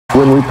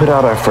When we put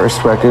out our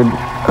first record,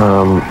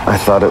 I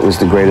thought it was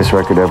the greatest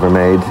record ever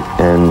made,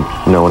 and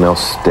no one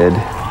else did.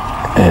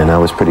 And I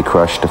was pretty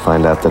crushed to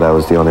find out that I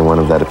was the only one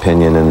of that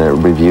opinion, and the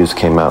reviews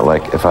came out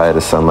like, if I had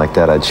a son like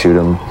that, I'd shoot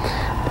him,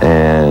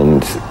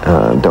 and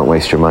don't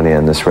waste your money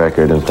on this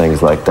record, and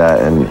things like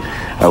that. And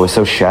I was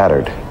so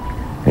shattered.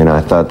 You know,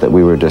 I thought that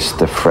we were just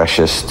the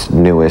freshest,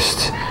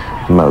 newest,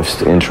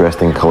 most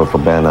interesting, colorful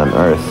band on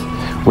earth,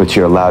 which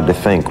you're allowed to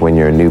think when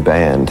you're a new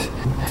band.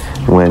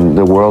 When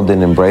the world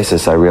didn't embrace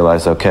us, I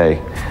realized, okay,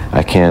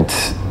 I can't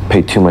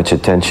pay too much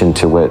attention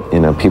to what,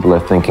 you know, people are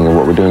thinking of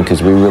what we're doing,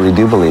 because we really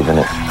do believe in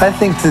it. I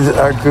think that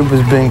our group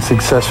has been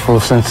successful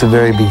since the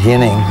very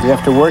beginning. You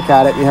have to work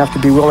at it. You have to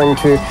be willing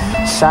to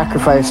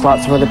sacrifice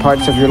lots of other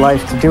parts of your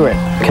life to do it.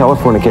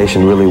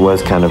 Californication really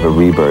was kind of a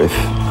rebirth,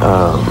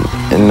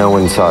 and no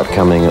one saw it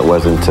coming. It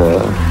wasn't,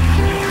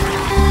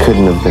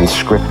 couldn't have been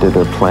scripted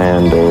or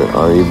planned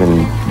or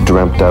even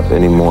dreamt up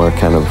any more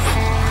kind of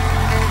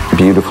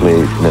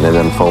beautifully than it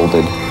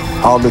unfolded.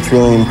 All that's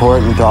really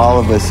important to all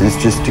of us is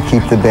just to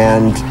keep the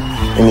band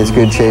in as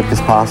good shape as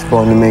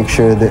possible, and to make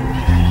sure that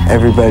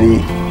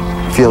everybody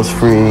feels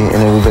free and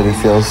everybody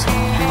feels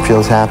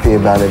happy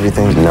about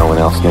everything. There's no one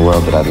else in the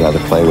world that I'd rather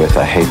play with.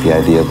 I hate the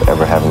idea of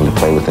ever having to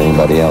play with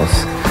anybody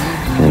else.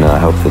 And I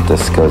hope that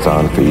this goes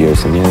on for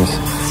years and years.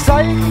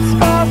 Satan's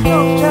spies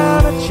from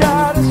China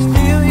try to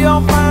steal your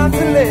mind's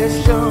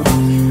elation.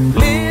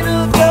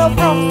 Little girl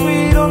from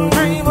Sweden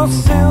dream of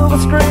silver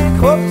screen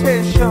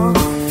quotation.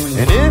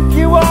 And if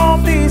you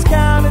want these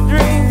kind of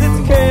dreams, it's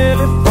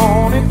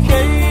Californication.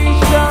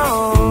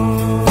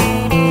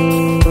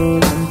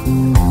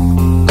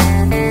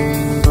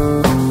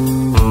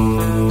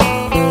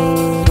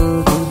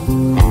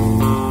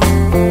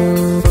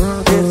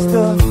 It's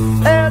the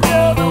edge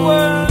of the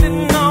world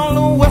in all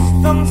the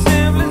Western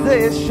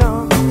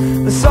civilization.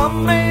 The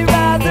sun may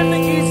rise in the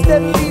east,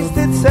 at least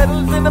it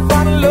settles in a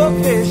final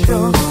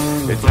location.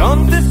 It's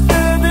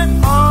undisturbed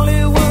in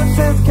Hollywood,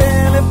 says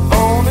Californication.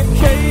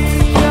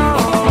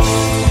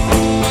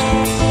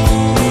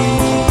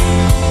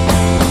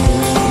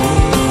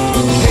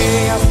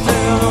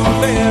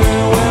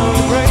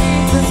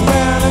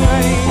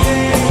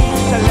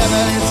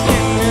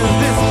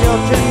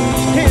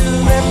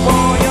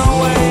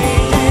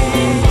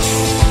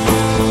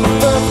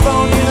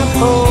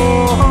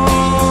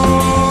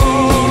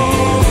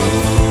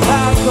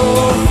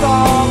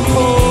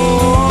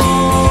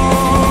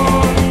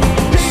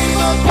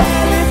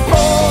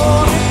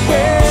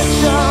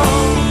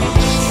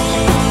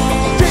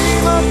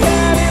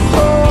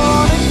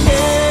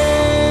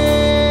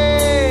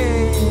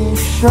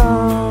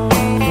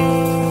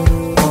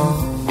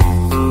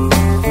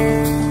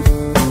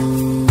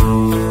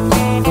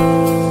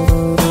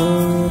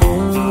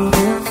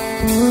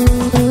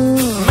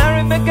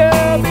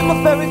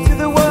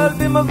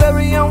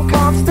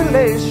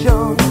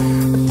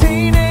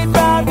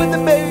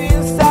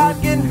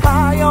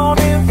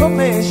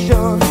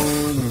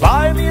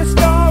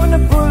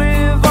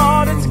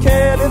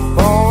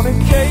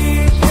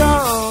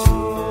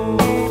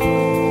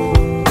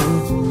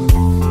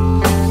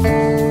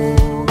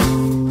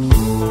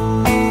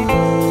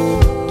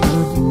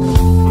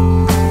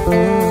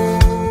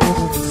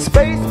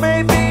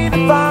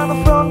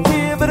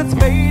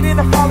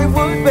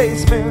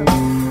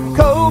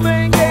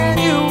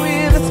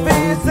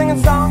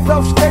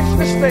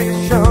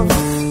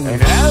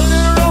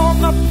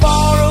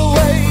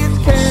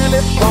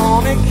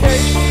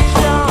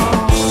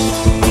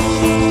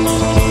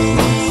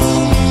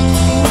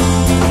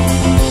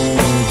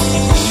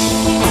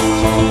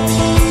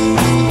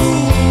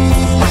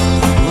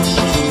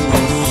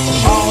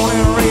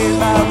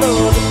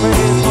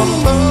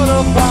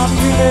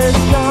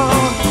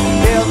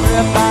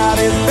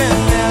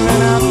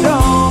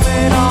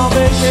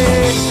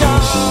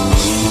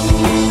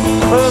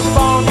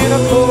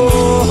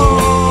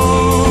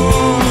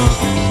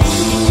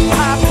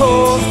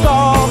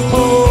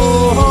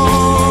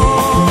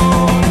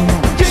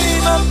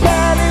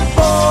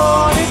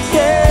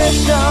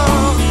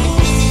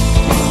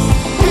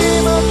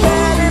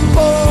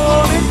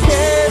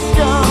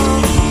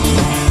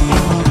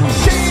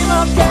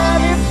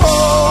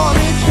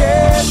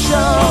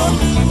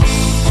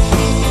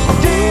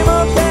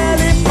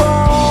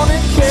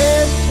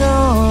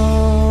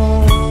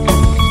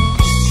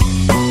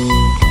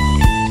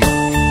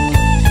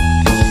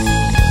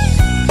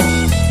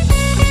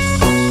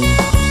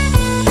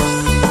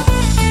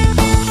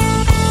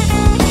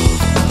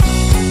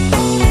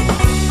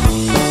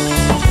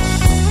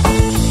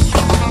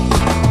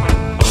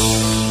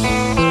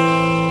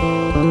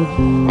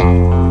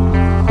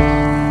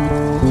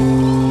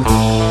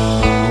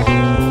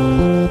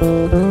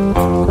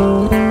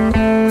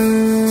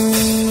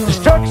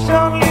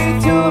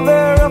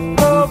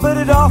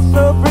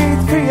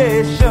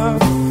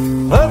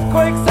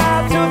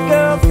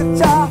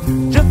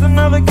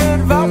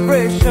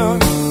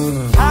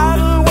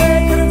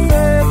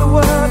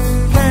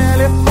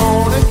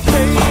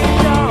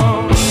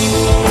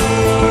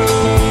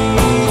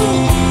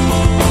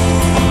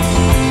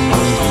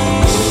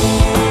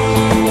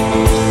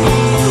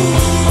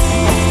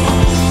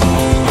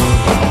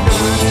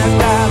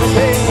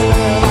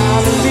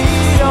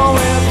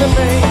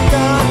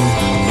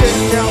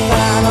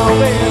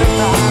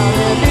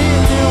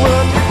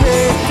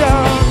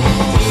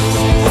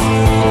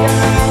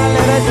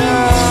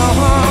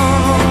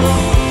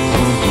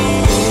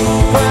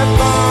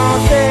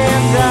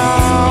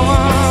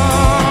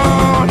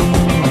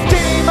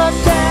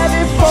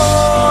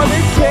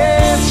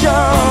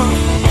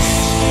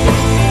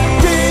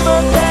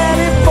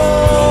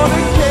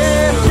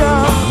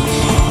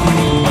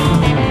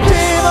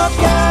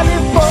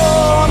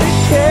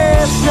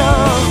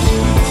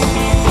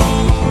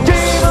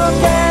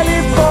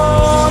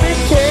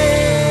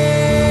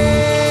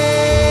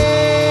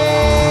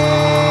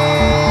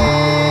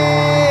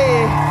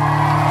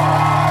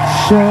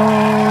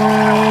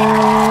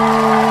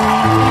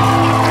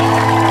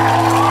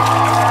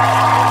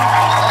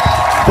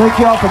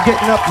 you all for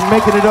getting up and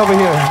making it over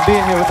here and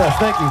being here with us.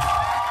 Thank you.